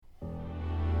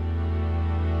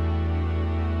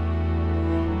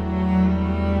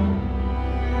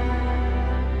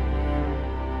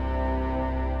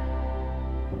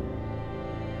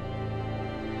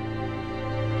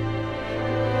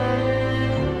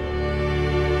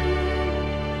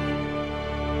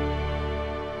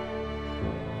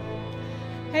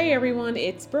Hey everyone,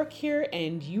 it's Brooke here,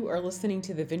 and you are listening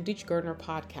to the Vintage Gardener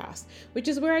podcast, which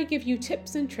is where I give you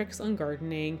tips and tricks on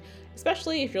gardening,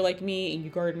 especially if you're like me and you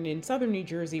garden in southern New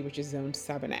Jersey, which is zone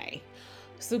 7A.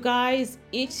 So, guys,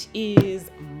 it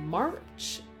is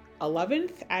March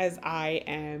 11th as I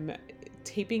am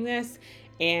taping this,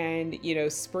 and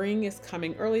spring is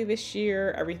coming early this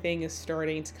year. Everything is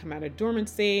starting to come out of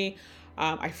dormancy.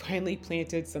 I finally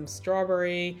planted some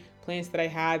strawberry plants that I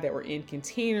had that were in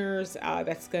containers.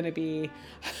 That's going to be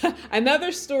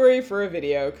another story for a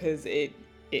video because it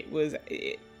was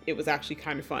actually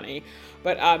kind of funny.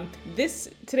 But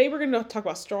today we're going to talk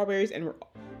about strawberries, and we're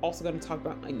also going to talk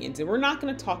about onions. And we're not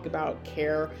going to talk about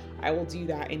care. I will do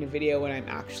that in a video when I'm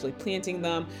actually planting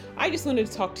them. I just wanted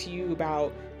to talk to you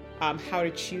about how to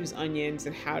choose onions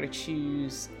and how to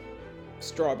choose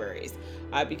strawberries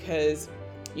because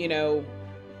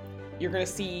you're going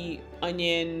to see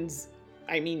onions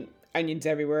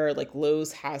everywhere. Like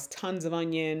Lowe's has tons of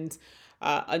onions,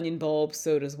 onion bulbs,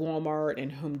 so does Walmart and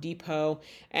Home Depot.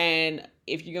 And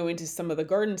if you go into some of the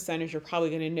garden centers, you're probably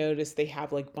going to notice they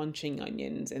have like bunching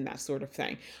onions and that sort of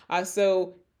thing.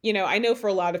 So I know for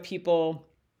a lot of people,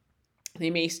 they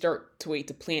may start to wait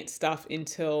to plant stuff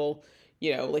until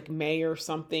like May or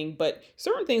something. But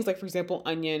certain things, like for example,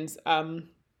 onions,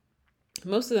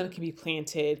 most of them can be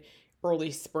planted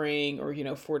early spring or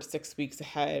 4 to 6 weeks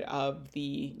ahead of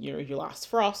the your last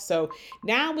frost. So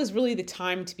now is really the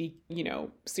time to be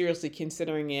seriously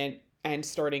considering it and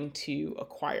starting to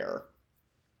acquire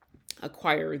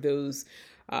those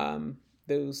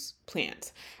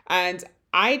plants. And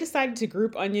I decided to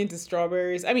group onions and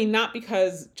strawberries. I mean, not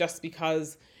because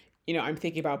I'm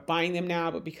thinking about buying them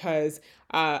now, but because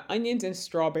onions and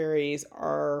strawberries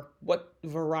are what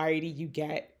variety you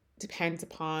get depends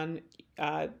upon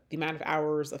the amount of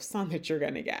hours of sun that you're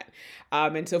going to get.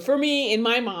 And so for me, in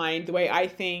my mind, the way I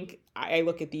think, I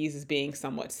look at these as being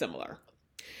somewhat similar.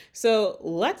 So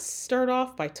let's start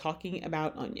off by talking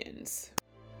about onions.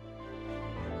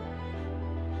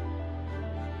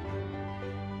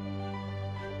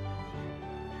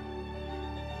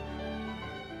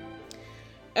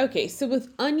 Okay, so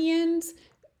with onions,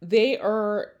 they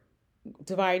are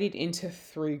divided into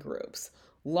 3 groups: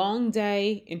 long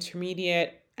day,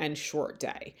 intermediate, and short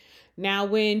day. Now,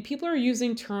 when people are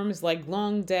using terms like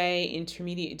long day,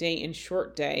 intermediate day, and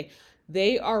short day,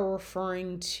 they are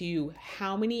referring to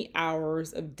how many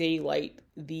hours of daylight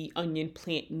the onion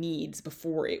plant needs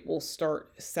before it will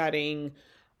start setting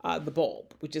the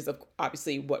bulb, which is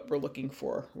obviously what we're looking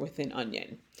for with an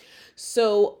onion.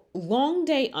 So long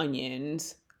day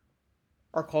onions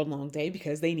are called long day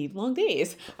because they need long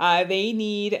days. They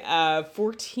need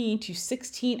 14 to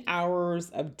 16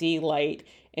 hours of daylight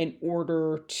in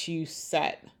order to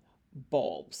set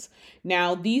bulbs.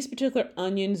 Now, these particular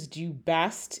onions do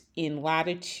best in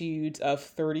latitudes of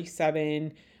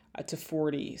 37 to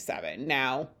 47.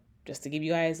 Now, just to give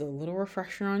you guys a little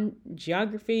refresher on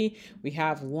geography, we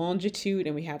have longitude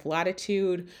and we have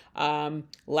latitude.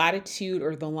 Latitude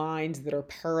are the lines that are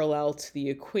parallel to the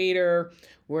equator,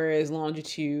 whereas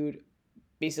longitude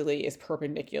basically is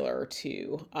perpendicular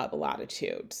to the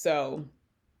latitude. So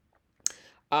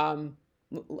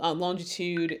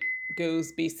longitude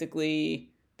goes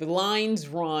basically, the lines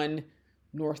run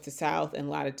north to south, and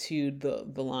latitude,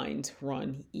 the lines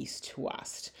run east to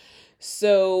west.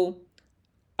 So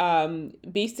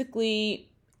basically,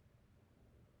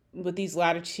 with these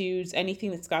latitudes,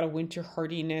 anything that's got a winter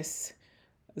hardiness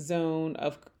zone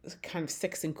of kind of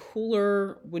 6 and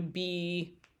cooler would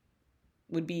be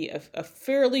a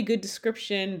fairly good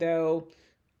description, though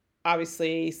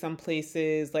obviously some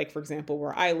places, like for example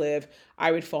where I live,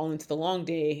 I would fall into the long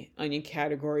day onion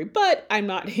category, but I'm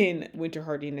not in winter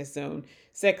hardiness zone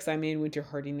 6, I'm in winter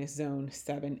hardiness zone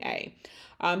 7A.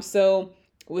 So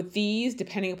with these,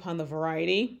 depending upon the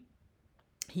variety,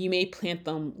 you may plant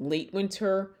them late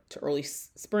winter to early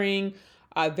spring.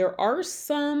 There are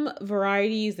some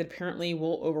varieties that apparently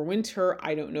will overwinter.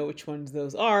 I don't know which ones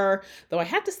those are, though I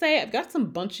have to say I've got some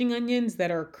bunching onions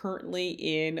that are currently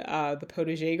in the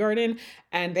Potager Garden,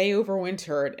 and they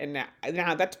overwintered. And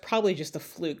now that's probably just a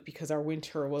fluke because our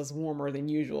winter was warmer than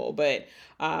usual, but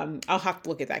I'll have to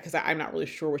look at that because I'm not really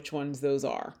sure which ones those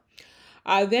are.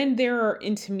 Then there are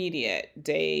intermediate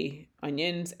day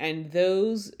onions, and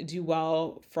those do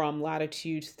well from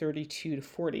latitude 32 to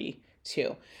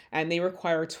 42, and they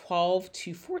require 12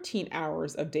 to 14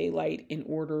 hours of daylight in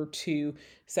order to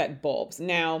set bulbs.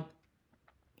 Now,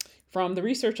 from the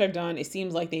research I've done, it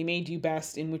seems like they may do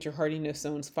best in winter hardiness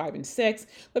zones 5 and 6,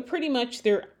 but pretty much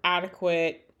they're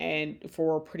adequate and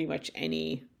for pretty much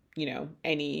any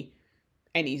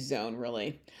zone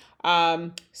really.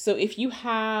 So if you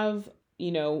have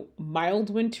mild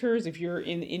winters, if you're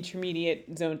in the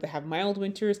intermediate zone that have mild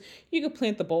winters, you could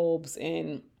plant the bulbs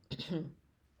in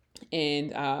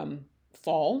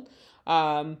fall.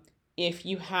 Um, if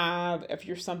you have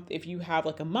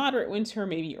like a moderate winter,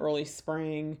 maybe early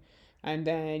spring, and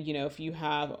then if you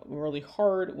have a really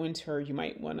hard winter, you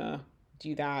might want to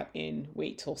do that and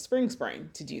wait till spring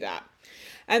to do that.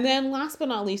 And then last but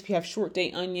not least, we have short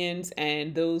day onions,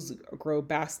 and those grow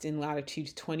best in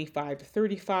latitudes 25 to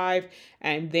 35,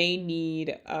 and they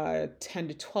need 10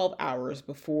 to 12 hours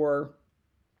before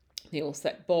they will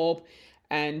set bulb.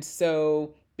 And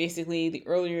so basically, the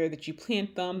earlier that you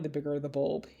plant them, the bigger the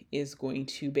bulb is going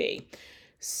to be.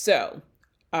 So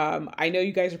I know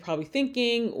you guys are probably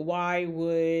thinking, why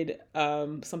would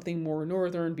something more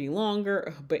northern be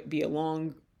longer, but be a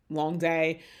long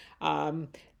day? Um,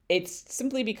 it's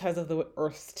simply because of the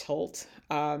Earth's tilt.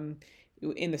 In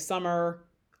the summer,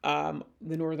 the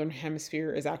northern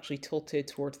hemisphere is actually tilted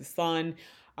towards the sun.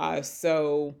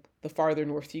 So the farther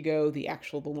north you go, the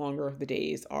longer the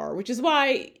days are, which is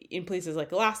why in places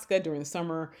like Alaska during the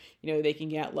summer, they can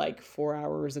get like 4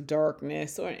 hours of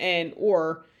darkness,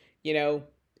 or you know,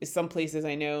 some places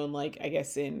I know, and like I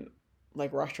guess in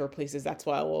like Russia or places, that's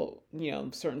why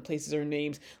certain places are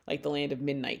named like the land of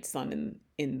midnight sun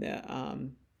in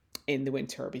the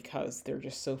winter because they're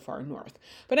just so far north.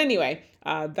 But anyway,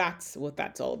 that's what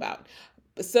that's all about.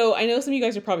 So I know some of you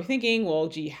guys are probably thinking, well,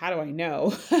 gee, how do I know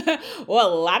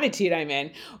what latitude I'm in?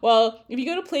 Well, if you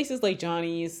go to places like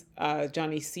Johnny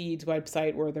Seed's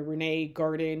website or the Renee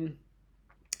Garden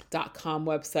 .com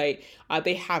website,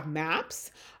 they have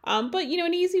maps. But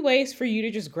an easy way is for you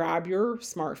to just grab your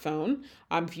smartphone.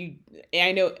 If you,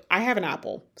 I know I have an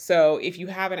Apple, so if you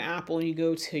have an Apple and you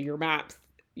go to your map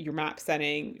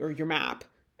setting or your map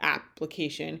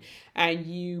application, and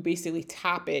you basically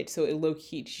tap it so it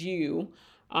locates you.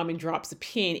 And drops a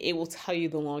pin, it will tell you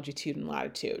the longitude and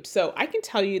latitude. So I can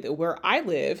tell you that where I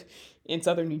live in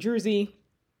southern New Jersey,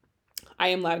 I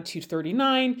am latitude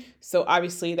 39. So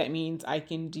obviously that means I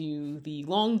can do the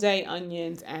long day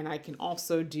onions and I can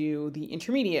also do the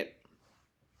intermediate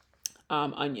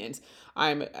onions.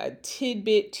 I'm a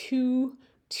tidbit too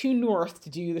north to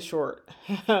do the short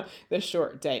the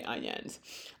short day onions.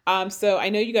 So I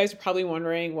know you guys are probably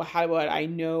wondering, well, how would I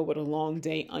know what a long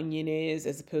day onion is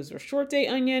as opposed to a short day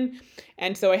onion?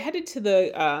 And so I headed to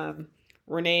the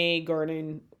Renee's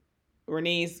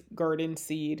Garden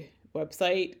Seed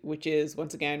website, which is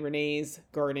once again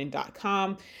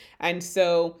reneesgarden.com. And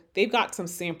so they've got some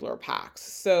sampler packs.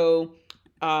 So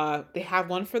they have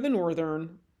one for the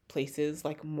northern places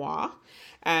like moi,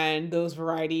 and those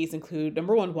varieties include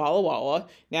number one, Walla Walla.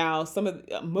 Now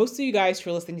most of you guys who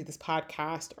are listening to this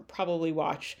podcast probably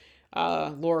watch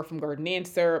Laura from Garden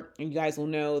Answer, and you guys will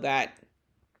know that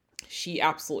she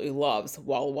absolutely loves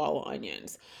Walla Walla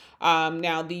onions.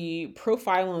 Now, the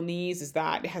profile on these is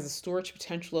that it has a storage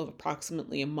potential of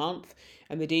approximately a month,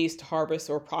 and the days to harvest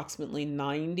are approximately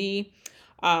 90.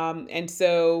 And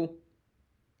so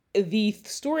the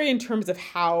story in terms of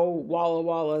how Walla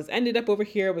Wallas ended up over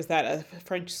here was that a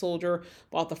French soldier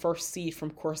bought the first seed from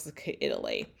Corsica,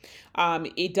 Italy.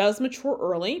 It does mature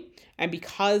early, and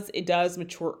because it does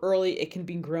mature early, it can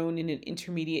be grown in an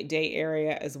intermediate day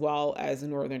area as well as a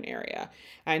northern area.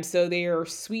 And so they are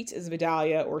sweet as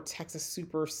Vidalia or Texas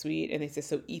super sweet, and they say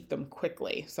so eat them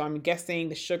quickly. So I'm guessing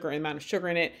the amount of sugar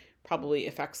in it probably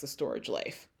affects the storage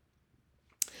life.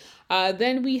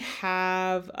 Then we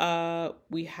have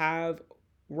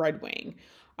Red Wing.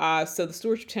 So the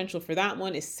storage potential for that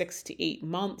one is 6 to 8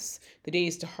 months. The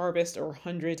days to harvest are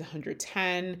 100 to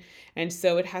 110, and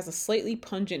so it has a slightly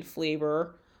pungent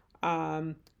flavor.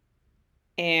 And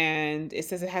it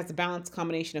says it has a balanced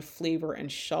combination of flavor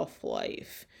and shelf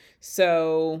life.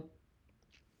 So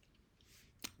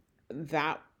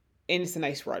that and it's a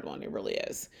nice red one, it really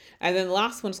is. And then the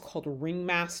last one is called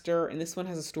Ringmaster, and this one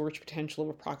has a storage potential of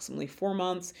approximately 4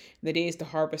 months. The days to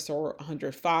harvest are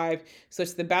 105. So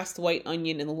it's the best white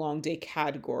onion in the long day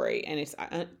category, and it's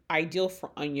ideal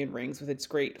for onion rings with its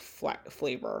great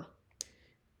flavor.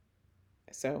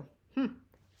 So,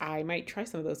 I might try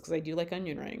some of those because I do like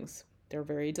onion rings. They're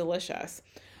very delicious.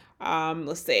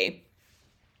 Let's see.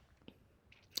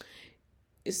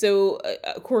 So,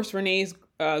 of course, Renee's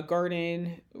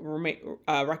Garden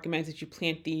recommends that you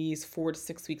plant these 4 to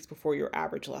 6 weeks before your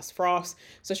average last frost.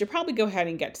 So I should probably go ahead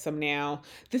and get some now.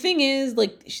 The thing is,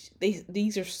 like,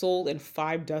 these are sold in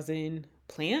 5 dozen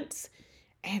plants,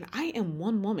 and I am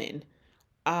one woman.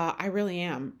 I really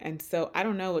am, and so I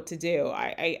don't know what to do.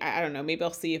 I don't know. Maybe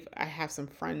I'll see if I have some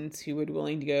friends who would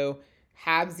willing to go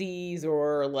halvesies,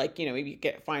 or like maybe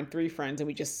find 3 friends and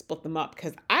we just split them up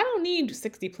because I don't need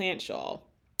 60 plants, y'all.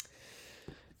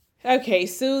 Okay,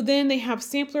 so then they have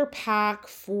sampler pack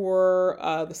for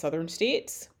the southern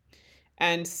states.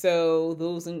 And so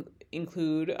those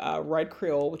include red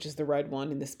Creole, which is the red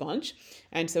one in this bunch.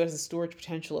 And so it has a storage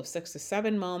potential of 6 to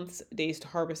 7 months. Days to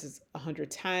harvest is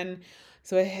 110.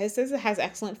 So says it has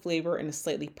excellent flavor and a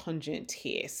slightly pungent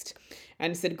taste.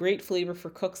 And it said great flavor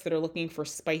for cooks that are looking for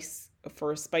spicy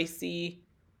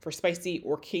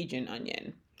or Cajun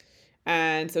onion.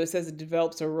 And so it says it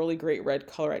develops a really great red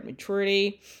color at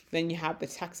maturity. Then you have the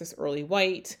Texas early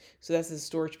white. So that's a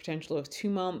storage potential of 2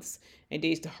 months. And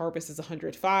days to harvest is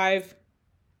 105.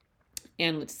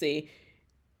 And let's see.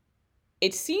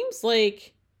 It seems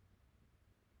like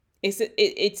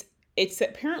it's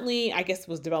apparently, I guess,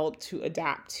 was developed to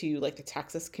adapt to like the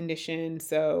Texas condition.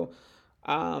 So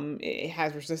it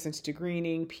has resistance to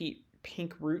greening,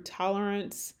 pink root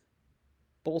tolerance,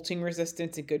 bolting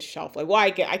resistance, and good shelf life. Well,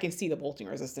 I can see the bolting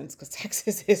resistance because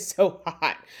Texas is so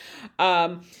hot.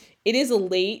 Um, it is a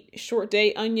late short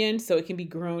day onion, so it can be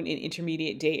grown in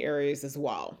intermediate day areas as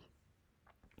well.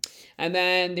 And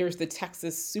then there's the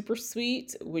Texas Super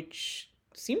Sweet, which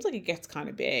seems like it gets kind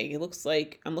of big. It looks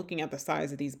like I'm looking at the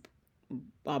size of these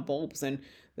bulbs, and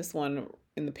this one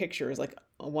in the picture is like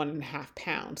a 1.5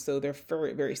 pound, so they're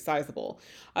very, very sizable.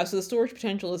 So the storage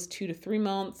potential is 2 to 3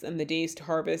 months, and the days to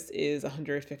harvest is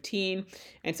 115.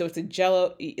 And so it's a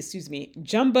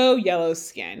jumbo yellow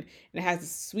skin, and it has a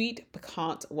sweet,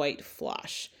 piquant white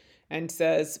flush. And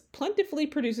says plentifully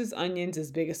produces onions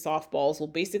as big as softballs. Well,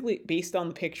 basically, based on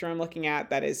the picture I'm looking at,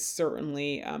 that is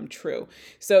certainly true.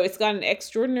 So it's got an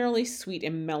extraordinarily sweet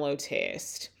and mellow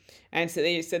taste. And so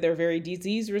they said they're very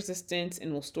disease resistant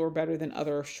and will store better than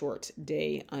other short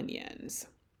day onions.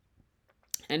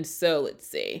 And so let's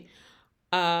see.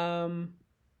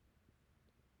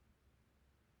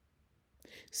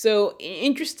 So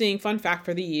interesting fun fact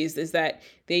for these is that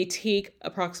they take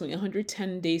approximately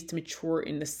 110 days to mature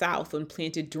in the south when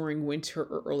planted during winter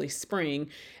or early spring,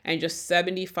 and just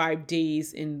 75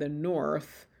 days in the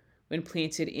north when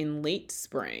planted in late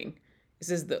spring. It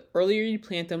says the earlier you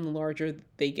plant them, the larger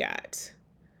they get.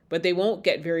 But they won't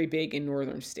get very big in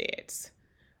northern states.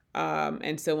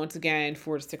 And so once again,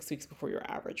 4 to 6 weeks before your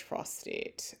average frost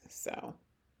date. So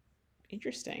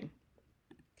interesting.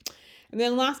 And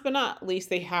then last but not least,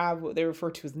 they have what they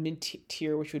refer to as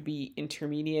mid-tier, which would be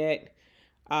intermediate.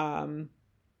 Um,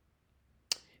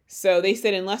 so they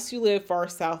said unless you live far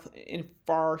south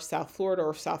Florida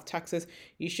or South Texas,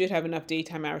 you should have enough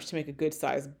daytime hours to make a good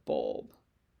sized bulb.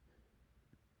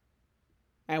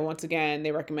 And once again,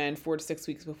 they recommend 4 to 6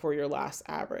 weeks before your last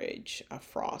average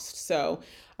frost. So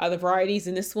the varieties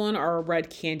in this one are red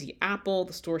candy apple.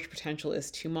 The storage potential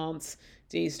is 2 months.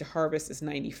 Days to harvest is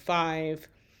 95.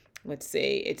 Let's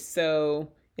see.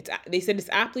 They said it's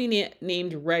aptly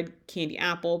named red candy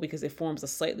apple because it forms a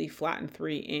slightly flattened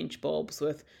 3-inch bulbs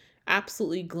with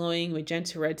absolutely glowing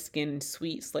magenta red skin and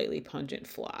sweet, slightly pungent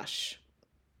flesh.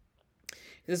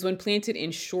 This is when planted in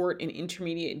short and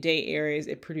intermediate day areas,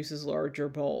 it produces larger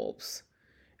bulbs.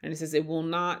 And it says it will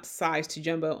not size to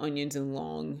jumbo onions in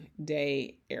long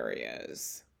day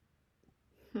areas.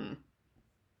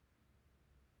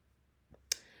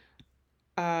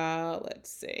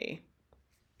 Let's see.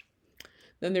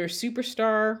 Then there's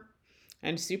Superstar,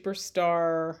 and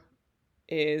Superstar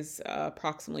is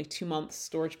approximately 2 months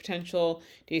storage potential.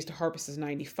 Days to harvest is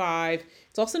 95.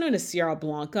 It's also known as Sierra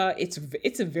Blanca. It's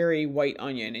a very white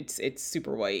onion. It's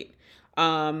super white,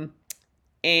 and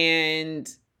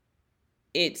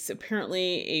it's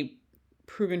apparently a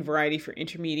proven variety for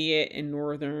intermediate and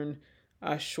northern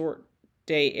short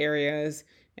day areas.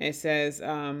 And it says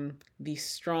the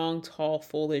strong, tall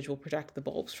foliage will protect the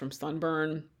bulbs from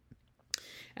sunburn.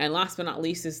 And last but not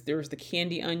least there's the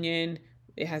candy onion.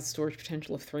 It has a storage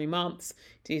potential of 3 months.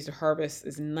 Days to harvest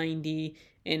is 90,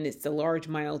 and it's a large,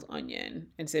 mild onion.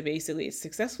 And so basically, it's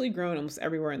successfully grown almost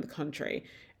everywhere in the country,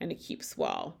 and it keeps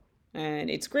well. And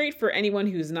it's great for anyone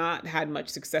who's not had much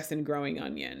success in growing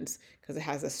onions because it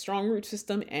has a strong root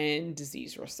system and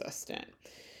disease resistant.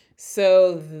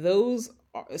 So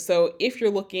if you're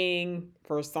looking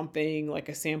for something like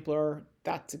a sampler,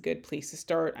 that's a good place to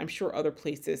start. I'm sure other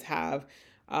places have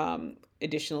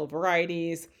additional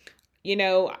varieties.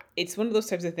 It's one of those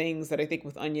types of things that I think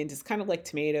with onions, it's kind of like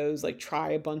tomatoes, like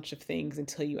try a bunch of things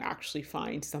until you actually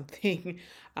find something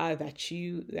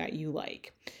that you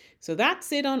like. So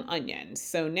that's it on onions.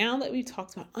 So now that we've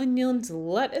talked about onions,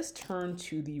 let us turn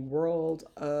to the world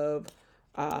of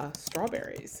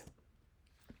strawberries.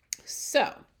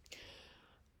 So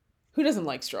Who doesn't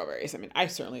like strawberries? I mean, I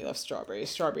certainly love strawberries.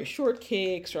 Strawberry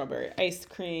shortcake, strawberry ice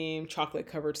cream, chocolate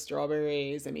covered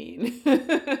strawberries. I mean,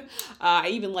 I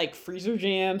even like freezer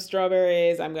jam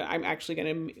strawberries. I'm actually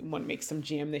gonna want to make some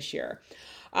jam this year.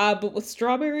 But with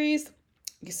strawberries,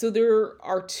 so there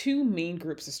are two main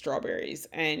groups of strawberries,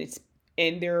 and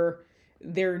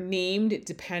they're named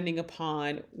depending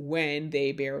upon when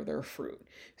they bear their fruit.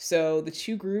 So the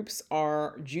two groups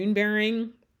are June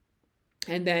bearing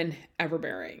and then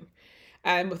everbearing.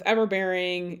 And with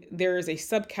everbearing, there is a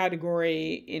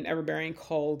subcategory in everbearing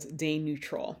called day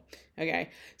neutral. Okay,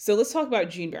 so let's talk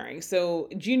about June bearing. So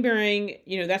June bearing,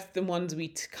 that's the ones we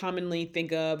commonly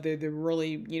think of. They're the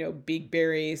really, big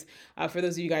berries. For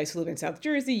those of you guys who live in South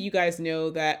Jersey, you guys know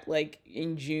that like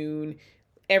in June,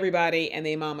 everybody and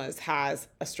their mamas has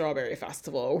a strawberry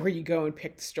festival where you go and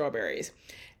pick the strawberries,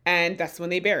 and that's when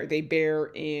they bear. They bear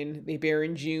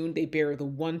in June. They bear the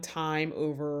one time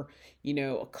over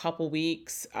a couple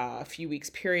weeks, a few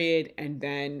weeks period, and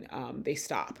then they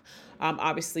stop.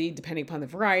 Obviously, depending upon the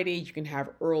variety, you can have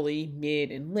early,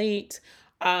 mid, and late.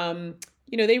 um,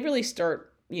 they really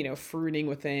start fruiting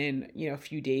within a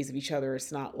few days of each other.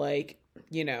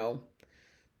 You know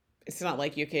it's not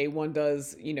like, okay, one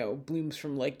does blooms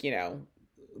from like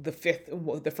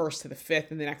the first to the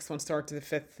fifth, and the next one starts to the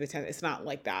fifth to the 10th. It's not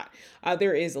like that.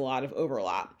 There is a lot of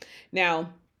overlap.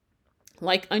 Now,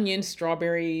 like onions,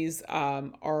 strawberries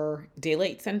are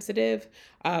daylight sensitive.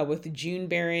 With June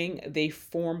bearing, they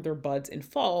form their buds in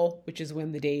fall, which is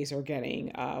when the days are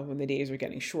getting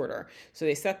shorter. So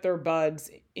they set their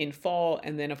buds in fall,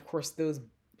 and then of course those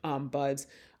buds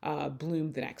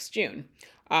bloom the next June.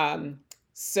 Um,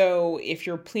 so if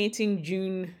you're planting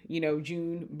June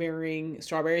bearing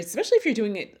strawberries, especially if you're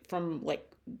doing it from like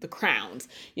the crowns,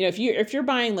 if you're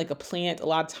buying like a plant, a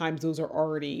lot of times those are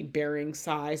already bearing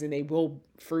size and they will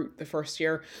fruit the first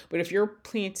year. But if you're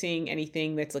planting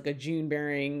anything that's like a June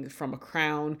bearing from a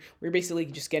crown, where you're basically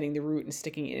just getting the root and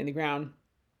sticking it in the ground,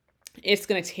 it's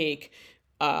going to take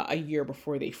a year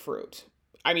before they fruit.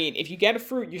 I mean, if you get a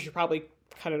fruit, you should probably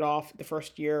cut it off the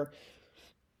first year,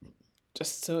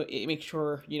 just so it makes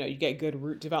sure you get good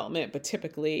root development. But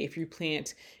typically, if you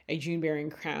plant a June bearing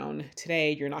crown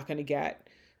today, you're not going to get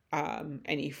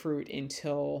any fruit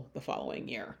until the following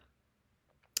year.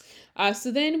 So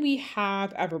then we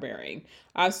have everbearing.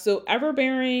 So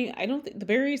everbearing, I don't think the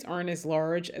berries aren't as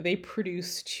large. They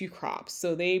produce two crops.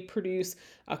 So they produce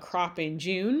a crop in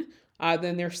June.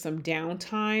 Then there's some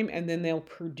downtime, and then they'll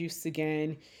produce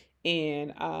again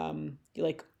in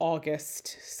like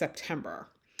August, September.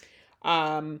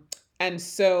 Um, and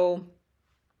so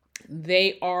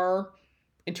they are,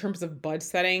 in terms of bud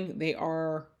setting, they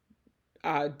are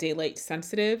daylight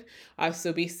sensitive.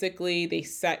 So basically, they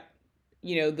set,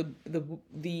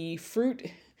 the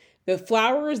fruit, the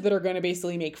flowers that are going to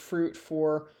basically make fruit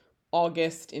for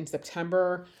August and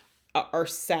September are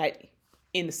set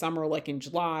in the summer, like in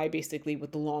July, basically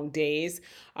with the long days.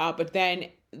 But then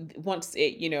once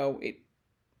it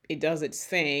does its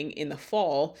thing in the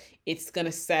fall, it's going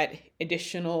to set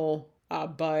additional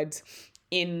buds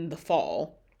in the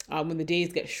fall when the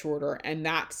days get shorter, and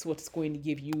that's what's going to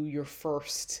give you your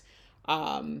first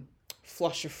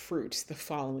flush of fruit the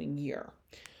following year.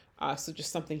 So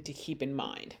just something to keep in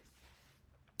mind.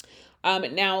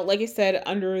 Now, like I said,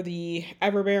 under the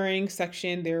everbearing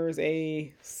section, there's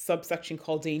a subsection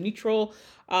called day neutral.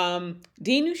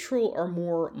 Day neutral are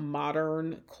more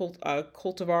modern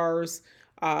cultivars.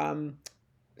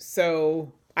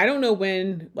 So I don't know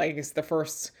when, like, it's the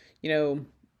first,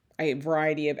 a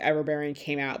variety of everbearing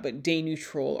came out, but day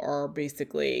neutral are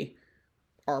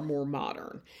more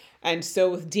modern. And so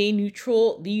with day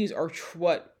neutral, these are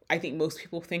what I think most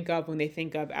people think of when they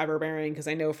think of everbearing, because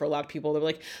I know for a lot of people, they're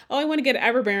like, oh, I want to get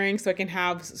everbearing so I can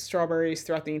have strawberries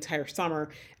throughout the entire summer.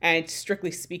 And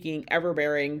strictly speaking,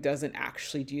 everbearing doesn't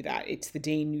actually do that. It's the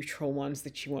day neutral ones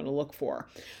that you want to look for.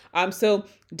 So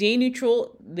day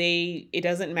neutral, it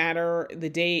doesn't matter the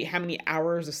day, how many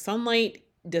hours of sunlight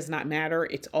does not matter.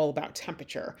 It's all about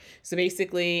temperature. So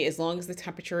basically, as long as the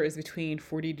temperature is between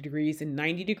 40 degrees and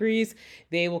 90 degrees,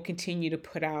 they will continue to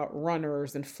put out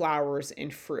runners and flowers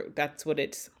and fruit. That's what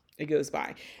it goes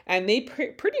by. And they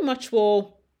pretty much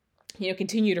will,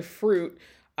 continue to fruit.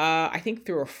 I think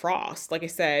through a frost, like I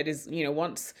said, is,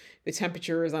 once the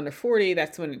temperature is under 40,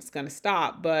 that's when it's going to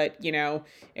stop. But,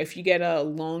 if you get a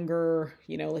longer,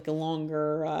 like a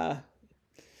longer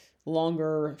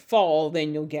fall,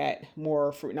 then you'll get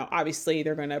more fruit. Now, obviously,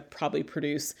 they're going to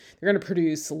produce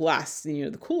less,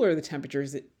 the cooler the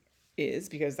temperatures it is,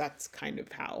 because that's kind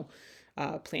of how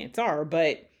plants are.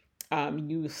 But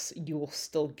you will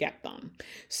still get them.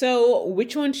 So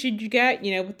which one should you get?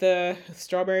 With the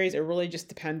strawberries, it really just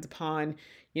depends upon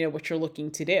what you're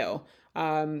looking to do.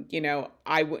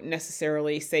 I wouldn't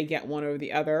necessarily say get one or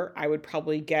the other. I would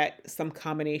probably get some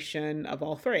combination of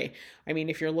all three. I mean,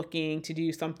 if you're looking to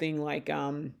do something like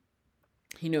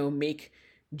make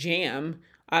jam,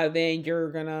 then you're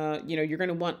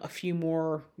gonna want a few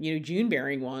more, June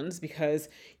bearing ones, because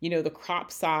the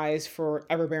crop size for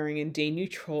everbearing and day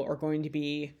neutral are going to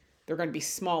be they're going to be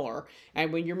smaller,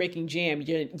 and when you're making jam,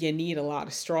 you need a lot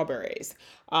of strawberries.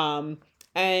 And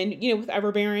with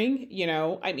everbearing,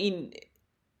 I mean,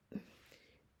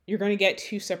 you're going to get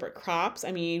two separate crops.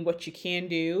 I mean, what you can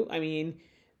do, I mean,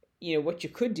 what you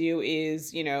could do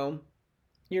is, you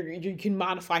can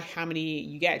modify how many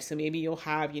you get. So maybe you'll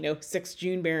have, six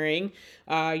June bearing,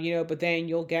 but then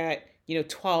you'll get,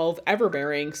 12 ever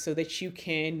bearing, so that you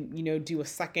can, do a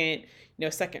second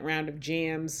round of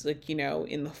jams, like,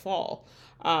 in the fall.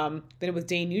 Then with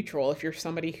day neutral, if you're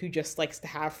somebody who just likes to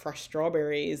have fresh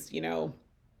strawberries,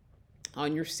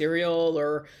 on your cereal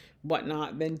or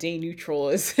whatnot, then day neutral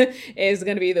is is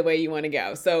going to be the way you want to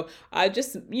go. So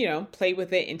just play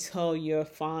with it until you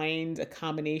find a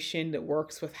combination that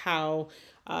works with how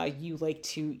you like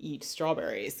to eat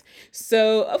strawberries.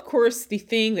 So of course, the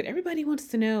thing that everybody wants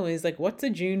to know is, like, what's a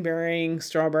June bearing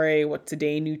strawberry, what's a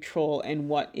day neutral, and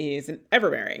what is an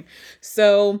everbearing.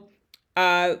 So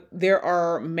there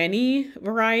are many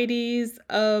varieties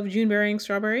of June bearing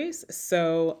strawberries.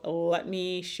 So let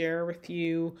me share with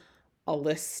you a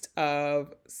list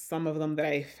of some of them that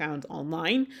I found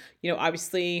online.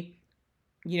 Obviously,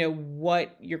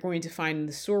 what you're going to find in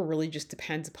the store really just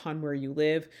depends upon where you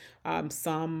live.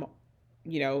 Some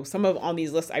of on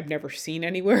these lists I've never seen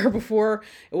anywhere before.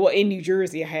 Well, in New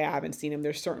Jersey, I haven't seen them.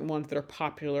 There's certain ones that are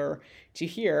popular to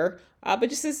here, but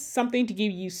just as something to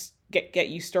give you get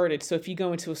you started. So if you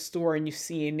go into a store and you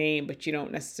see a name, but you don't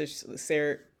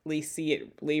necessarily see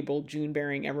it labeled June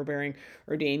bearing, ever bearing,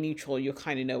 or day neutral, you'll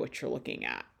kind of know what you're looking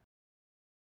at.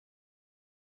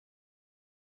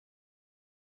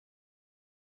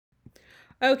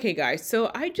 Okay, guys.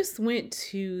 So I just went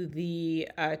to the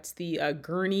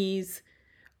Gurney's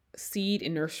Seed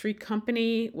and Nursery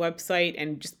Company website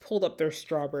and just pulled up their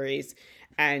strawberries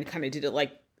and kind of did it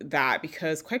like that,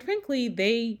 because quite frankly,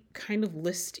 they kind of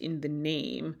list in the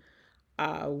name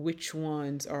which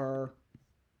ones are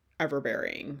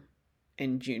everbearing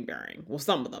and June bearing. Well,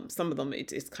 some of them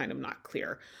it's kind of not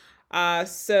clear.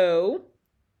 So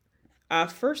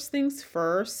first things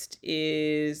first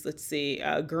is, let's see,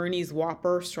 Gurney's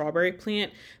Whopper strawberry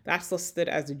plant. That's listed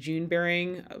as a June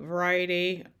bearing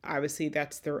variety. Obviously,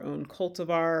 that's their own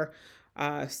cultivar.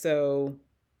 So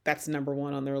that's number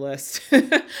one on their list.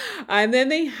 And then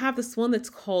they have this one that's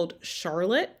called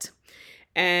Charlotte.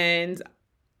 And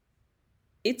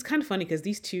it's kind of funny because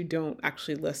these two don't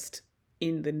actually list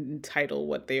in the title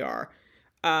what they are.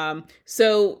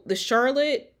 So the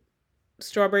Charlotte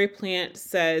strawberry plant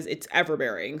says it's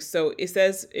everbearing. So it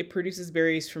says it produces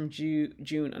berries from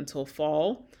June until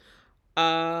fall.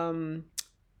 Um,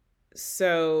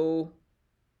 so,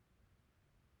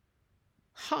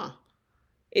 huh.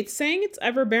 It's saying it's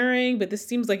everbearing, but this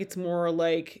seems like it's more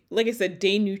like I said,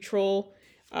 day neutral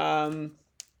um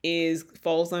is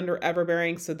falls under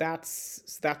everbearing, so that's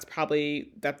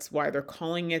why they're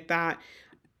calling it that.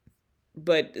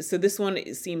 But so this one,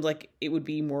 it seems like it would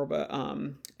be more of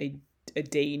a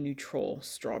day neutral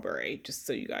strawberry, just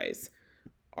so you guys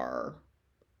are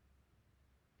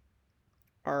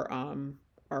are um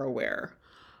are aware.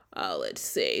 Let's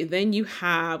see. Then you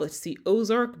have, let's see,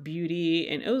 Ozark Beauty.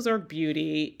 And Ozark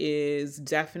Beauty is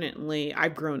definitely,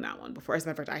 I've grown that one before. As a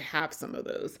matter of fact, I have some of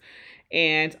those.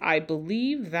 And I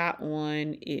believe that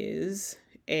one is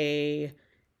let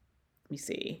me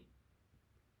see,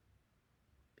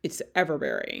 it's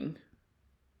everbearing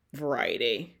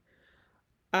variety.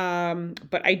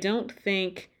 But I don't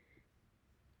think,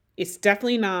 it's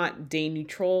definitely not day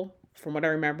neutral. From what I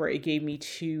remember, it gave me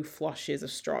two flushes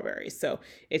of strawberries. So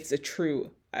it's a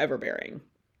true everbearing.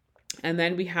 And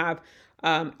then we have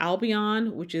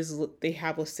Albion, which is they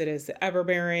have listed as the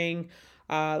everbearing.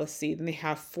 Let's see. Then they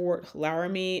have Fort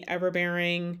Laramie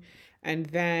everbearing, and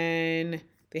then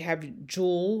they have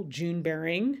Jewel June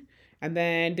bearing, and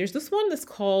then there's this one that's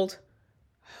called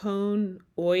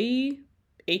Honeoye,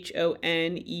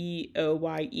 Honeoye.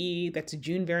 That's a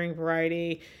June bearing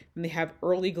variety. Then they have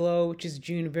Early Glow, which is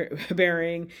June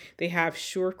bearing. They have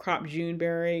Sure Crop June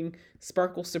bearing,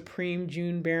 Sparkle Supreme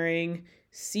June bearing,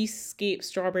 Seascape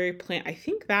Strawberry Plant. I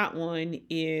think that one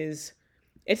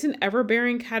it's an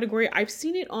everbearing category. I've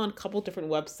seen it on a couple different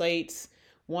websites.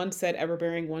 One said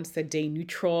everbearing, one said day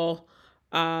neutral.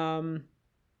 Um,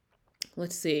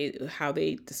 let's see how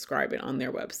they describe it on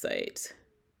their website.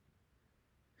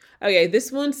 Okay,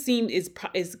 this one is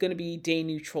going to be day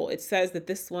neutral. It says that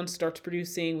this one starts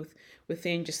producing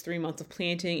within just 3 months of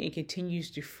planting and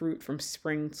continues to fruit from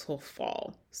spring till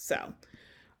fall. So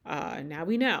now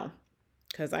we know,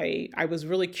 because I was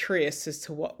really curious as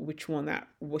to which one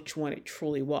it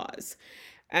truly was.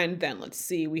 And then let's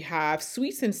see, we have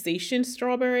Sweet Sensation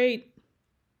Strawberry,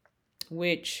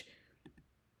 which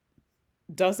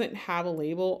doesn't have a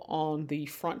label on the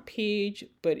front page,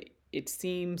 but it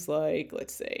seems like,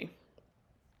 let's see.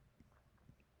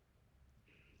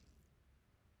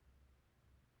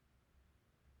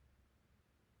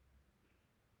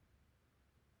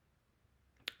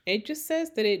 It just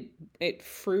says that it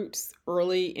fruits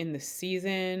early in the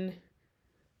season.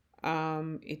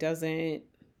 It doesn't.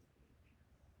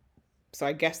 So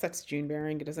I guess that's June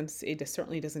bearing. It doesn't. It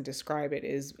certainly doesn't describe it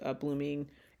as blooming,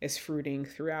 as fruiting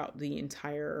throughout the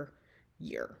entire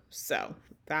year. So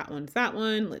that one's that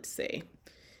one. Let's see.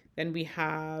 Then we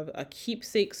have a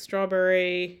keepsake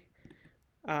strawberry.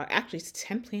 Actually, it's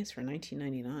 10 plants for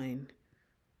 $19.99.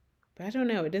 But I don't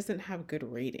know. It doesn't have good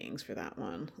ratings for that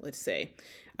one. Let's see.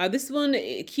 This one,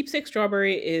 Keepsake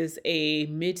Strawberry, is a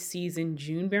mid-season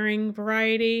June-bearing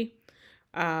variety.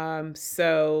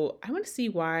 So I want to see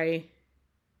why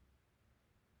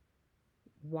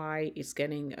it's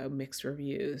getting mixed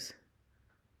reviews.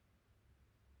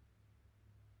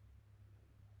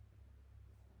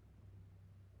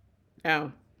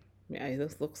 Oh, yeah,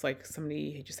 this looks like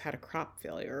somebody just had a crop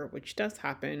failure, which does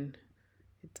happen.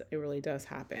 It really does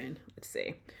happen. Let's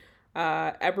see.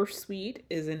 Eversweet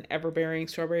is an everbearing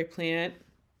strawberry plant.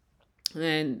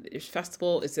 And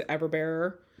Festival is an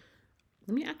everbearer.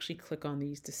 Let me actually click on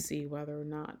these to see whether or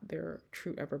not they're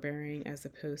true everbearing as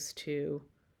opposed to.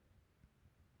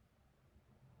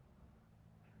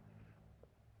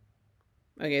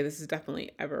 Okay, this is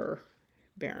definitely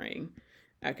everbearing.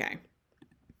 Okay.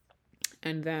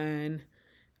 And then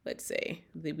let's see.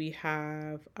 We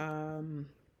have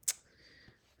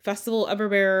Festival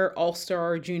Everbearer All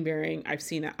Star June bearing. I've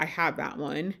seen that. I have that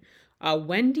one.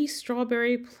 Wendy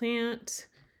Strawberry Plant.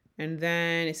 And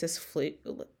then it says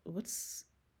what's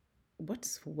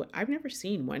what? I've never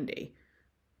seen Wendy.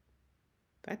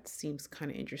 That seems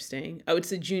kind of interesting. Oh,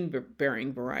 it's a June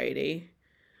bearing variety.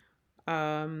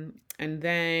 And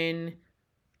then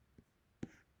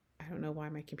I don't know why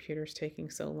my computer's taking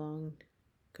so long,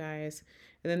 guys.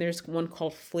 And then there's one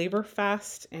called Flavor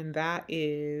Fest, and that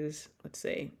is, let's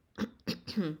see,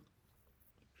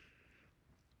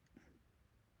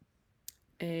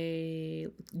 a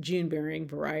June bearing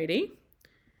variety.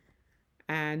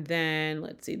 And then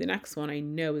let's see, the next one I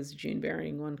know is a June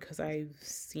bearing one because I've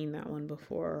seen that one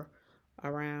before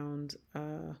around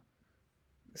the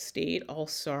state, All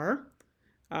Star.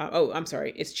 I'm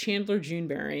sorry, it's Chandler June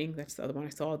bearing. That's the other one I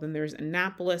saw. Then there's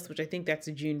Annapolis, which I think that's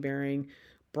a June bearing.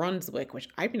 Brunswick, which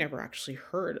I've never actually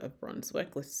heard of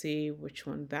Brunswick. Let's see which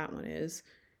one that one is.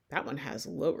 That one has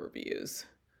low reviews.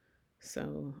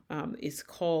 So it's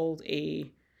called a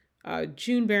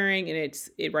June bearing, and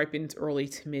it ripens early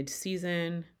to mid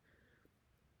season.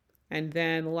 And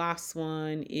then the last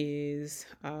one is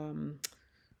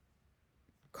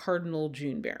Cardinal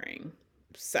June bearing.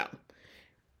 So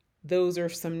those are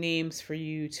some names for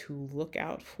you to look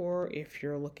out for if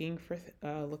you're looking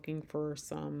for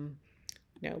some,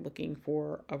 looking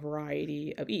for a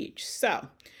variety of each. So,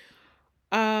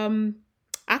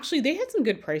 actually, they had some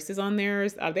good prices on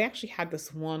theirs. They actually had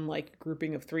this one like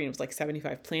grouping of three, and it was like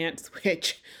 75 plants.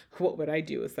 Which, what would I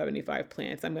do with 75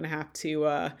 plants? I'm gonna have to.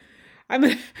 I'm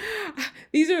gonna.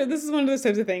 This is one of those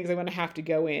types of things I'm gonna have to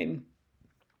go in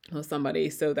with somebody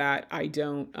so that I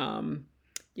don't,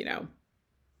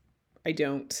 I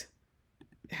don't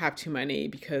have too many,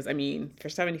 because I mean, for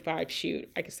 75, shoot,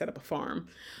 I could set up a farm.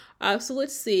 So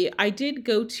let's see. I did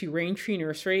go to Rain Tree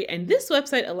Nursery, and this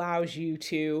website allows you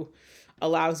to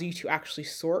actually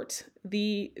sort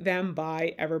them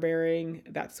by everbearing,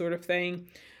 that sort of thing.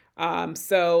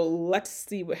 So let's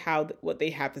see what they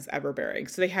have as everbearing.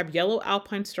 So they have yellow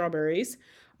alpine strawberries.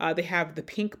 They have the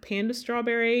pink panda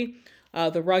strawberry,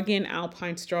 the rugged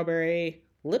alpine strawberry,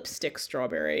 lipstick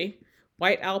strawberry,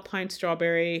 white alpine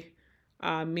strawberry,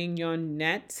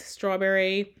 mignonette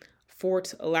strawberry,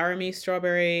 Fort Laramie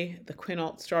strawberry, the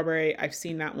Quinault strawberry. I've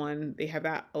seen that one. They have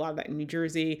a lot of that in New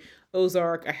Jersey.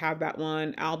 Ozark, I have that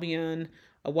one. Albion,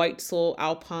 a White Soul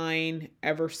Alpine,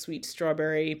 Eversweet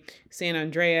strawberry. San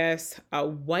Andreas, a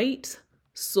White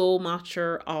Soul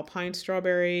Matcha Alpine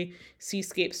strawberry,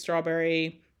 Seascape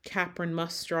strawberry, Capron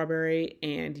Musk strawberry,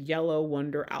 and Yellow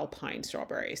Wonder Alpine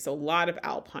strawberry. So a lot of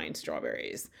alpine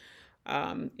strawberries.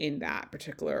 in that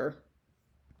particular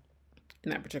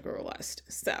list.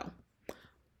 So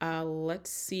let's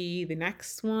see the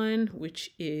next one,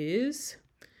 which is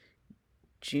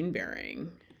June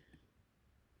bearing.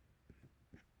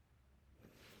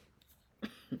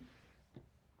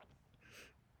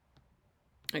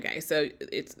 Okay, so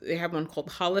they have one called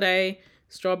Holiday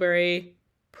Strawberry,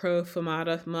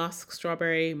 Profumata Musk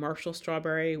Strawberry, Marshall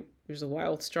Strawberry. There's a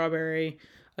Wild Strawberry,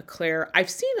 Eclair. I've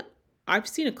seen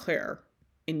Eclair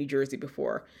in New Jersey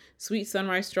before. Sweet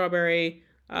Sunrise Strawberry,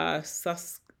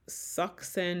 Suxen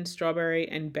Strawberry,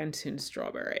 and Benton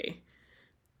Strawberry.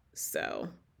 So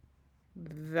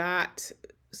that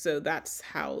that's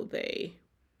how they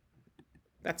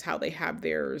have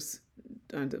theirs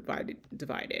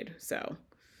divided. So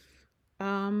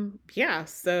yeah,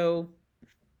 so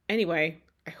anyway,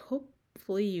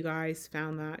 hopefully you guys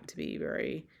found that to be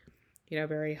very,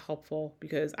 very helpful,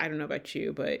 because I don't know about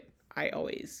you, but I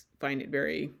always find it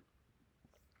very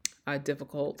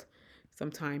difficult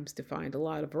sometimes to find a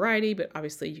lot of variety, but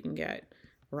obviously you can get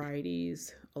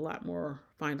varieties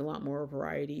find a lot more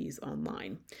varieties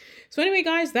online. So anyway,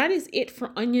 guys, that is it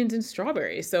for onions and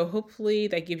strawberries. So hopefully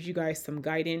that gives you guys some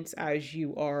guidance as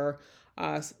you are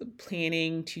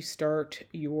planning to start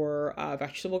your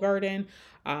vegetable garden.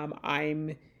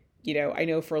 I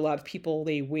know for a lot of people,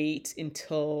 they wait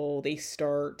until they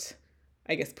start,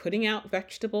 I guess, putting out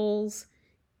vegetables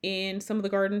in some of the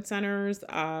garden centers.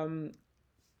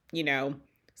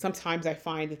 Sometimes I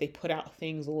find that they put out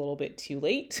things a little bit too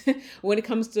late when it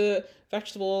comes to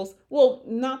vegetables. Well,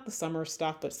 not the summer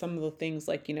stuff, but some of the things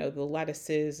like, the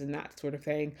lettuces and that sort of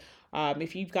thing.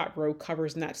 If you've got row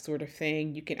covers and that sort of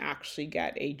thing, you can actually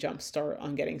get a jump start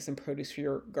on getting some produce for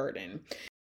your garden.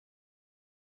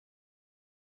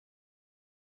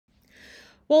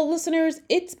 Well, listeners,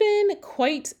 it's been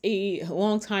quite a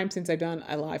long time since I've done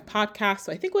a live podcast.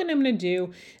 So I think what I'm going to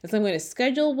do is I'm going to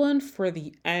schedule one for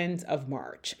the end of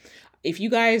March. If you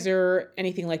guys are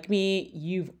anything like me,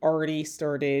 you've already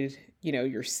started,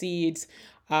 your seeds.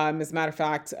 As a matter of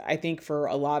fact, I think for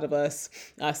a lot of us,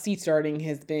 seed starting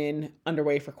has been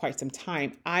underway for quite some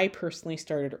time. I personally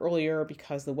started earlier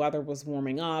because the weather was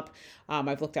warming up.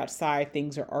 I've looked outside,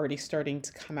 things are already starting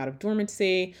to come out of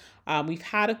dormancy. We've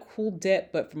had a cool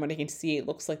dip, but from what I can see, it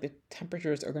looks like the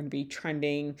temperatures are going to be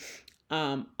trending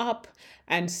up.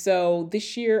 And so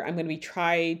this year I'm going to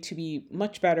try to be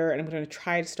much better, and I'm going to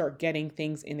try to start getting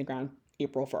things in the ground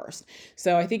April 1st.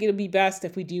 So I think it'll be best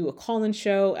if we do a call-in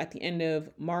show at the end of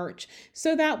March.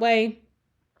 So that way,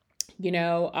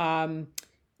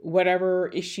 whatever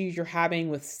issues you're having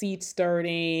with seed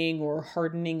starting or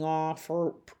hardening off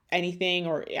or anything,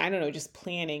 or I don't know, just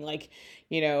planning, like,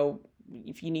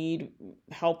 if you need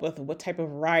help with what type of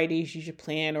varieties you should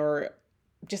plant, or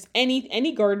just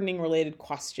any gardening related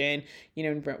question,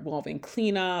 involving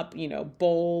cleanup,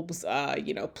 bulbs,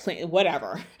 plant,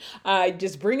 whatever.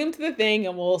 Just bring them to the thing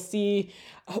and we'll see.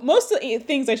 Most of the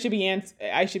things I should be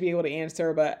able to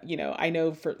answer, but I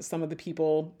know for some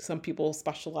people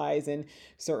specialize in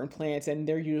certain plants and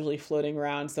they're usually floating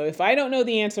around. So if I don't know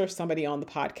the answer, somebody on the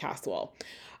podcast will.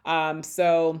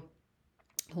 So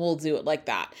we'll do it like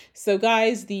that. So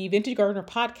guys, the Vintage Gardener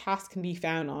podcast can be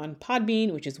found on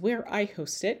Podbean, which is where I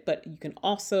host it, but you can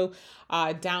also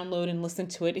download and listen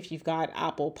to it if you've got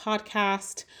Apple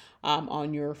Podcast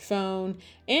on your phone.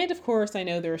 And of course, I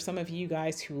know there are some of you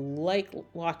guys who like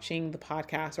watching the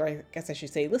podcast, or I guess I should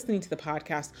say listening to the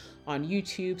podcast on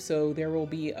YouTube. So there will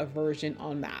be a version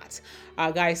on that.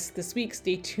 Guys, this week,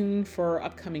 stay tuned for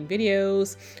upcoming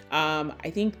videos.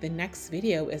 I think the next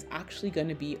video is actually going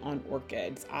to be on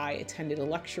orchids. I attended a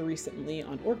lecture recently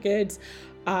on orchids,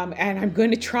 and I'm going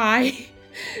to try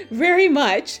very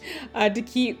much to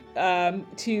keep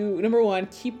number one,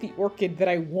 keep the orchid that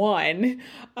I won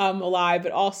alive,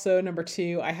 but also number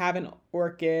two, I have an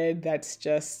orchid that's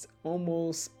just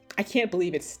almost, I can't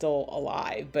believe it's still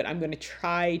alive, but I'm going to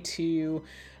try to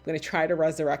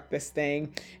resurrect this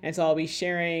thing. And so I'll be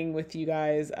sharing with you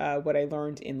guys what I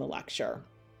learned in the lecture.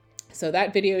 So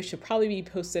that video should probably be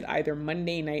posted either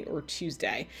Monday night or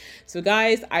Tuesday. So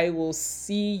guys, I will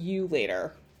see you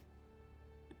later.